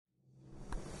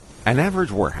An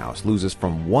average warehouse loses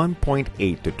from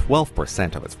 1.8 to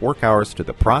 12% of its work hours to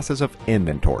the process of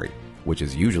inventory, which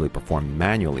is usually performed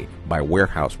manually by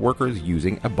warehouse workers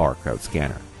using a barcode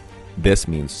scanner. This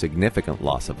means significant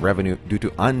loss of revenue due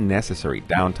to unnecessary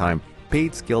downtime,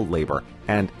 paid skilled labor,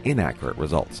 and inaccurate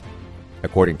results.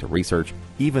 According to research,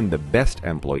 even the best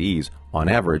employees, on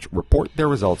average, report their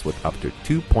results with up to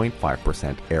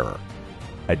 2.5% error.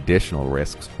 Additional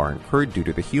risks are incurred due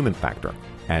to the human factor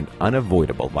and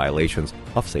unavoidable violations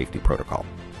of safety protocol.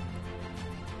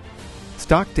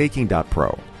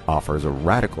 Stocktaking.pro offers a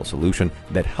radical solution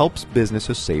that helps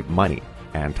businesses save money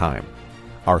and time.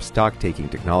 Our stock-taking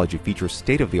technology features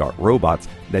state-of-the-art robots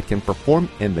that can perform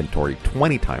inventory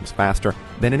 20 times faster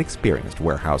than an experienced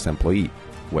warehouse employee,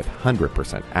 with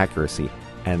 100% accuracy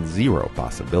and zero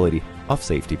possibility of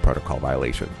safety protocol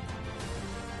violation.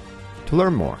 To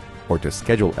learn more or to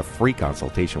schedule a free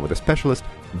consultation with a specialist,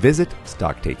 visit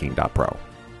STOCKTAKING.PRO.